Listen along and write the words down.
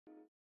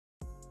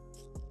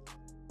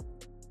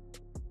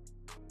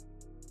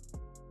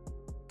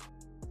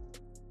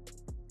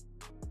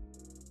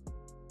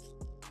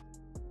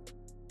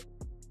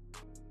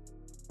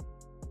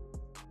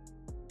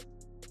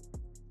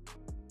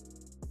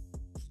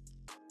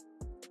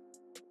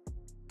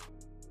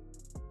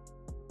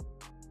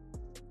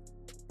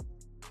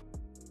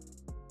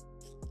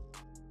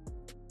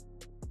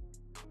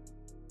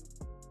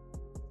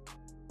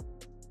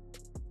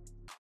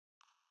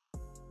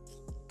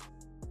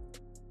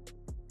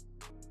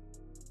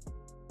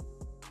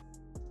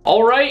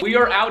All right, we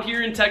are out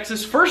here in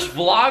Texas. First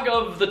vlog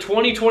of the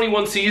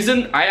 2021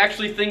 season. I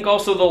actually think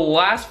also the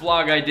last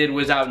vlog I did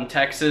was out in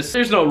Texas.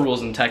 There's no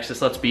rules in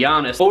Texas, let's be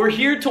honest. But we're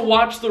here to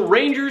watch the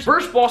Rangers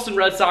versus Boston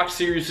Red Sox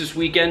series this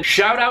weekend.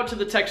 Shout out to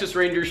the Texas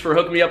Rangers for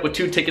hooking me up with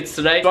 2 tickets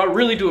today. So I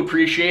really do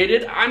appreciate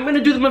it. I'm gonna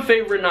do them a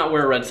favor and not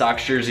wear a Red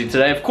Sox jersey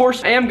today. Of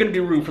course, I am gonna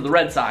be rooting for the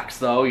Red Sox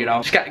though, you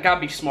know. Just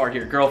gotta be smart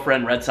here.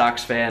 Girlfriend, Red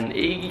Sox fan.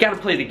 You gotta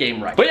play the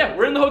game right. But yeah,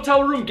 we're in the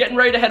hotel room getting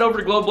ready to head over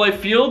to Globe Life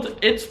Field.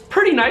 It's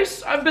pretty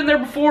nice. I've been there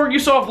before. You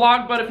saw a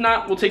vlog, but if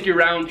not, we'll take you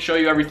around, show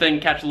you everything,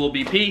 catch a little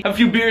BP, have a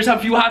few beers, have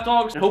a few hot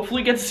dogs, and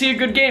hopefully get to see a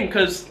good game,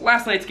 because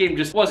last night's game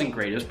just wasn't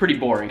great. It was pretty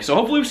boring. So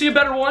hopefully we see a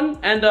better one,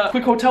 and a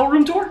quick hotel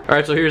room tour. All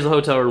right, so here's the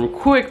hotel room.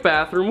 Quick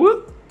bathroom,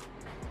 whoop.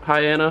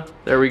 Hi, Anna.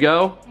 There we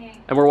go. Hey.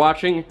 And we're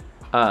watching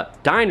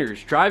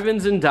Diners,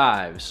 Drive-Ins, and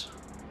Dives,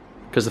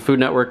 because the Food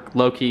Network,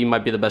 low-key,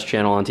 might be the best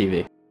channel on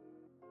TV.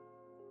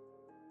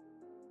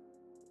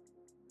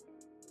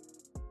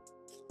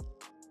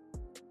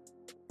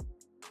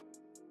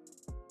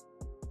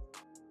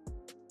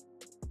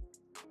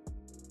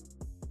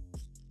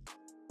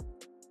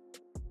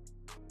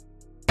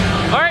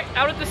 All right,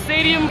 out at the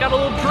stadium, got a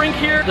little drink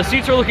here. The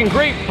seats are looking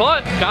great,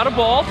 but got a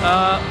ball.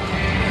 Got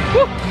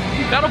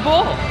a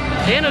ball.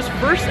 Anna's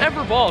first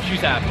ever ball. She's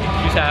happy.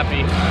 She's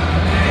happy.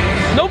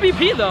 No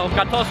BP though.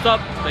 Got tossed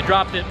up. They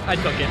dropped it. I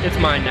took it. It's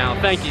mine now.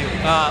 Thank you.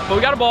 But we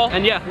got a ball.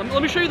 And yeah,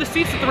 let me show you the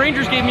seats that the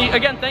Rangers gave me.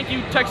 Again, thank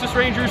you, Texas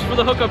Rangers, for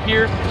the hookup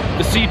here.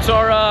 The seats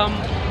are,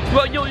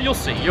 well, you'll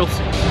see. You'll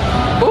see.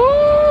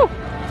 Ooh,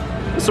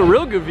 it's a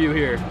real good view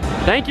here.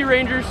 Thank you,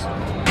 Rangers.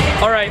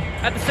 All right,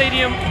 at the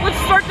stadium, let's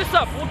start this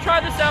up. We'll try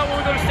this out when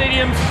we go to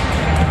stadiums.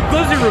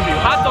 Glizzy review,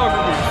 hot dog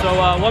review. So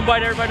one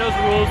bite, everybody knows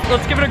the rules.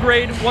 Let's give it a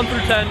grade, 1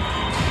 through 10.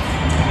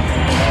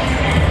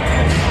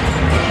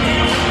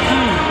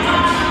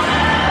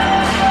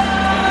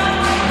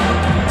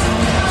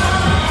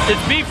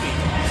 It's beefy.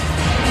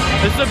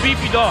 This is a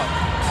beefy dog.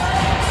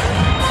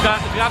 It's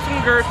got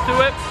some girth to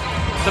it.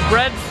 The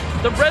bread's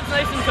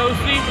nice and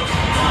toasty,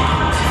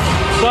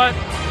 but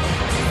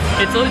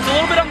it's a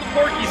little bit on the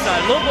porky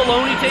side, a little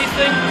bologna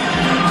tasting.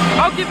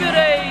 I'll give it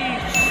a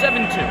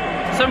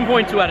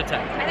 7.2 out of 10.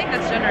 I think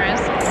that's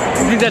generous.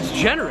 You think that's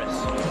generous?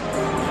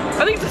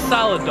 I think it's a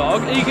solid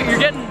dog.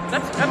 You're getting,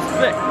 that's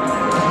thick.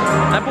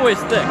 That boy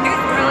is thick.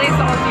 It's really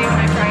salty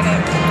when I tried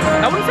it.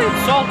 I wouldn't say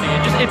it's salty,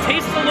 it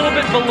tastes a little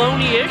bit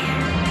bologna-ish.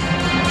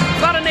 It's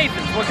not a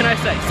Nathan's, what can I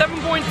say?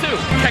 7.2.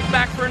 Check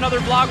back for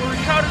another vlog where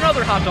we try out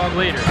another hot dog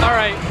later. All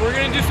right, we're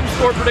gonna do some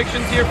score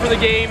predictions here for the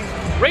game.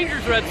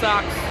 Rangers, Red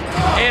Sox.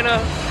 Anna,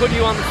 putting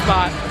you on the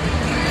spot.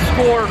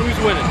 Score, who's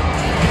winning?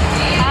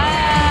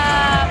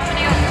 I'm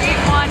gonna go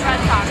 3-1 Red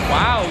Sox.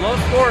 Wow, low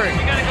scoring.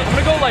 I'm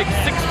gonna go like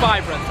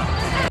 6-5 Red Sox.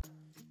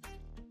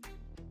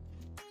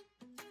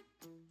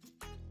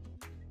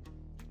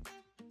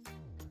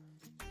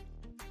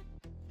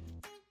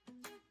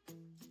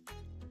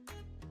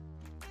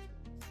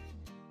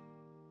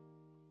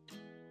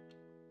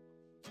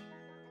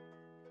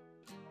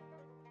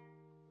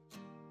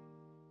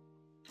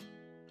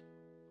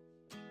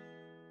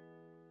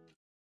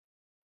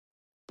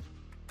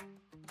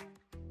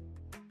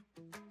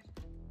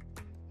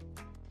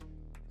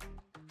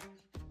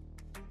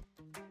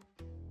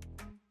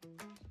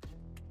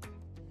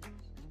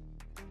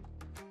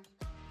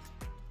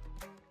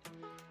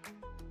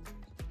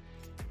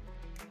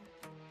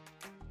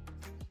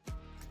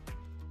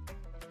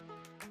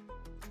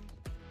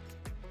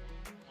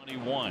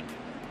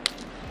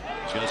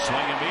 He's going to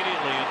swing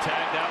immediately and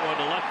tag that one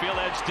to left field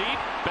edge deep.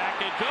 Back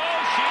it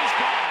goes. She's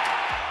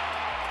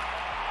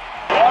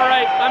gone. All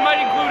right, I might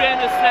include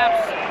Anna's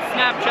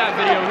Snapchat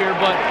video here,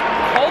 but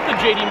called the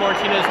JD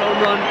Martinez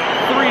home run,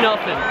 3-0.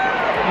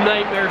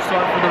 Nightmare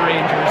start for the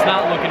Rangers.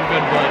 Not looking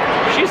good, but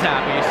she's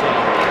happy, so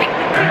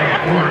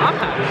I'm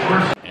happy.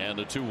 And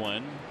the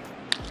 2-1.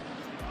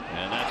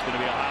 And that's going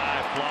to be a high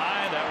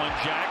fly. That one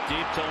jacked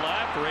deep to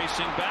left.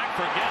 Racing back.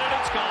 Forget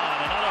it. It's gone.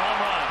 Another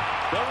home run.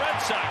 The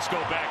Red Sox go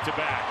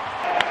back-to-back.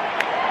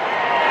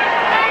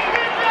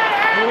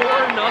 4-0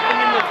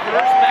 in the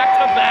first,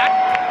 back-to-back.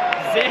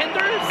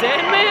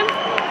 Zandman?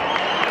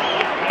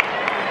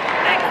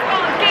 Next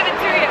one, give it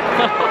to you.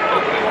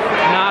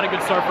 Not a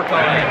good start for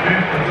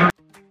Colorado.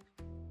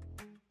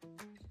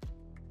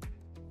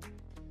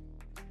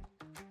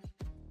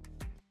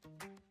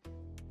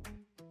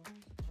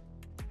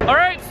 All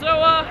right,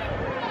 so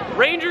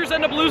Rangers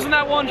end up losing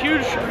that one.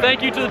 Huge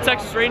thank you to the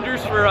Texas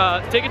Rangers for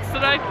tickets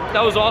today.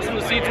 That was awesome.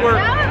 The seats were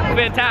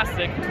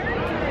fantastic.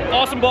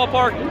 Awesome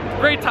ballpark,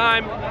 great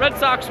time. Red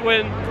Sox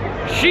win.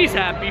 She's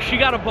happy. She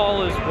got a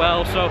ball as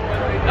well. So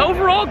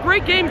overall,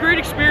 great game, great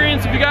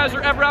experience. If you guys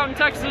are ever out in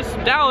Texas,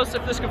 Dallas,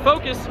 if this can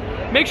focus,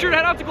 make sure to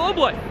head out to Globe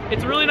Life.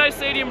 It's a really nice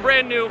stadium,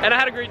 brand new, and I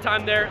had a great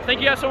time there. Thank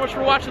you guys so much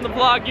for watching the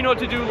vlog. You know what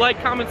to do, like,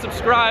 comment,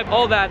 subscribe,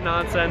 all that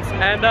nonsense.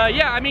 And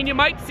yeah, I mean, you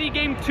might see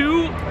game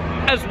 2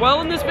 as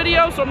well in this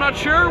video, so I'm not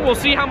sure. We'll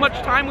see how much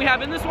time we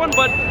have in this one,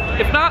 but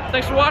if not,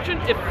 thanks for watching.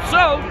 If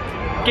so,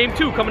 game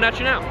 2 coming at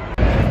you now.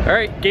 All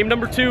right, game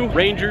number 2,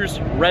 Rangers,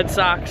 Red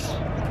Sox.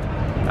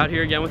 Out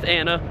here again with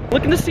Anna.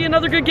 Looking to see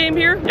another good game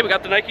here. Yeah, we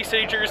got the Nike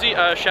City jersey.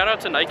 Shout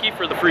out to Nike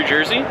for the free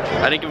jersey.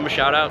 I didn't give them a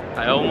shout out.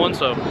 I owe them one,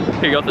 so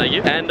here you go, thank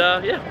you. And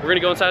yeah, we're gonna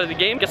go inside of the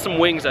game, get some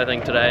wings, I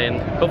think, today,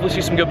 and hopefully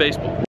see some good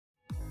baseball.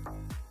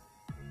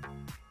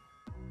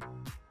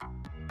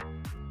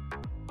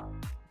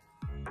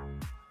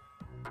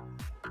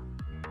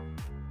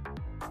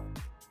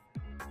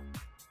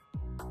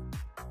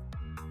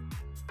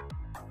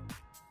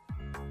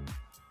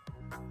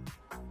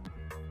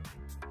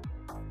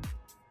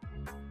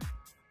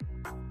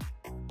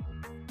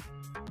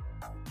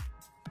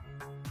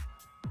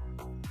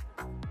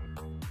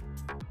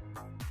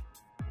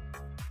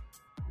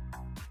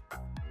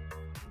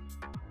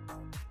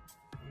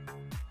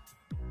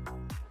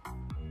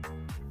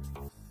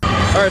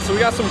 All right, so we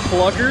got some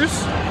pluckers.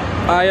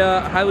 I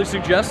highly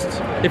suggest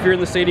if you're in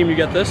the stadium you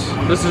get this.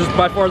 This is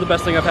by far the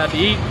best thing I've had to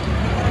eat.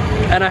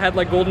 And I had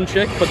like Golden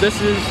Chick, but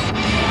these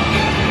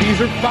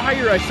are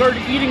fire. I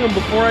started eating them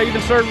before I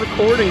even started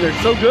recording. They're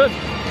so good.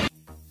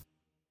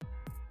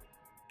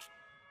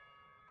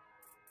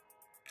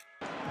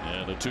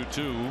 And the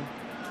 2-2.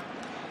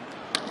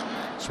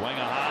 Swing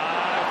a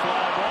high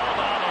fly ball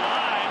down the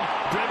line.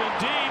 Driven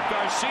deep.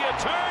 Garcia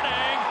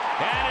turning.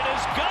 And it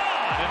is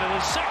gone into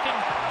the second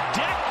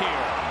deck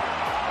here.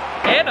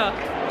 Anna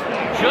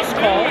just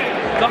called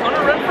the Hunter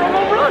Renfroe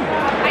home run.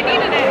 I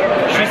needed it.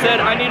 She said,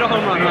 I need a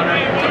home run, Hunter.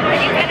 You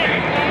did it.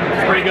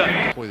 It's pretty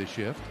good. For the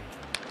shift.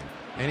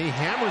 And he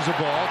hammers the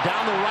ball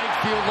down the right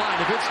field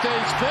line. If it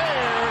stays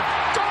there,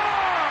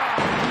 gone!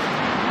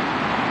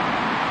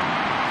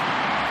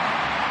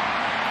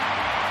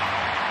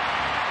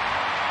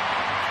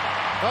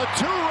 A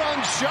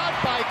two-run shot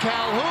by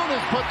Calhoun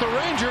has put the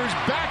Rangers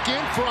back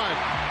in front.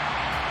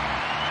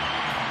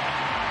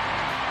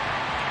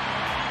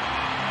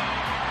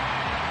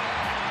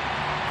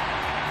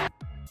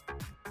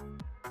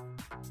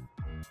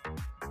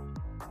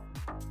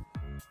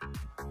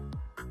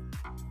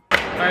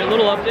 All right,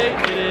 little update.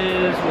 It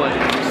is, what,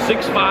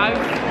 6-5,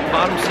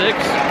 bottom 6.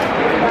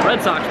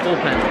 Red Sox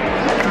bullpen.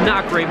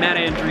 Not great. Matt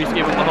Andrews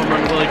gave up the home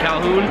run to Willie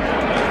Calhoun.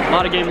 A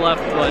lot of game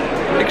left, but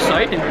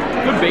exciting.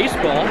 Good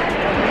baseball.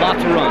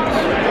 Lots of runs.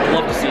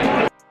 Love to see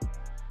it.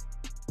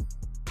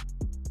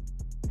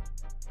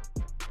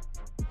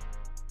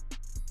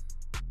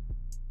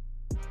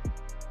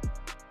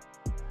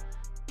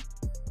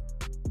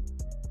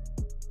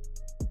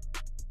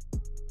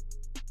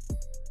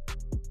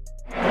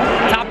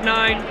 Top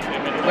 9.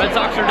 Red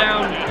Sox are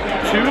down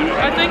 2,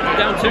 I think,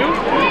 down 2,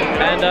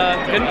 and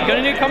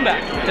gonna need a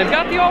comeback. They've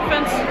got the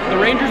offense. The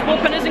Rangers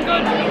bullpen isn't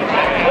good.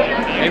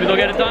 Maybe they'll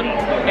get it done.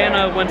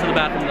 Anna went to the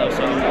bathroom though,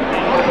 so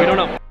we don't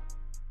know.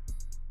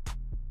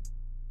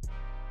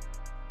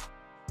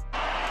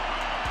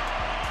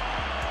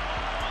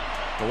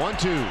 The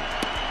 1-2.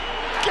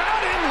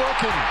 Got him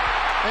looking.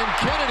 And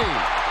Kennedy.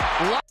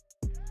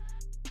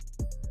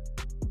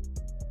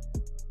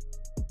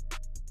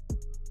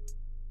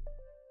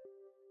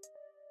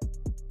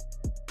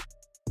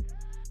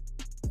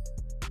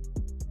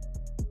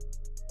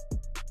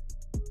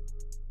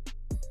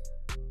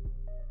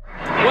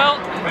 Well,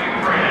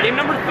 game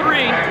number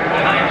 3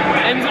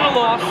 ends in a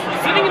loss.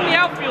 Sitting in the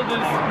outfield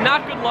is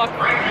not good luck.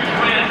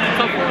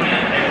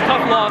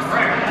 Tough loss.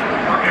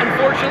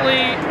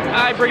 Unfortunately,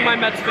 I bring my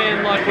Mets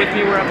fan luck with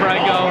me wherever I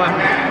go.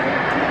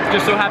 And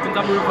just so happens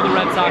I'm rooting for the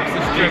Red Sox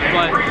this trip,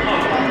 but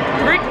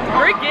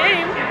great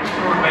game.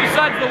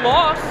 Besides the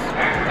loss,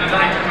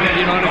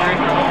 you don't agree?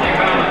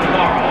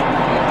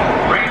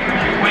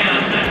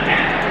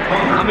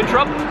 I'm in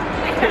trouble.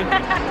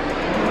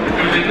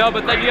 No,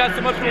 but thank you guys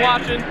so much for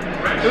watching.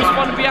 It was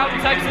fun to be out in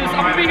Texas.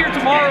 I'm gonna be here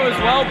tomorrow as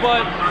well,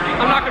 but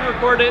I'm not gonna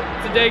record it.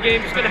 It's a day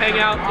game, just gonna hang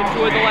out,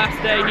 enjoy the last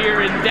day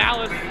here in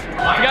Dallas.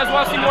 If you guys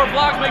want to see more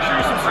vlogs, make sure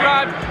you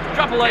subscribe,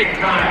 drop a like,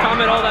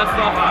 comment, all that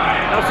stuff.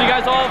 And I'll see you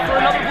guys all for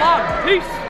another vlog. Peace!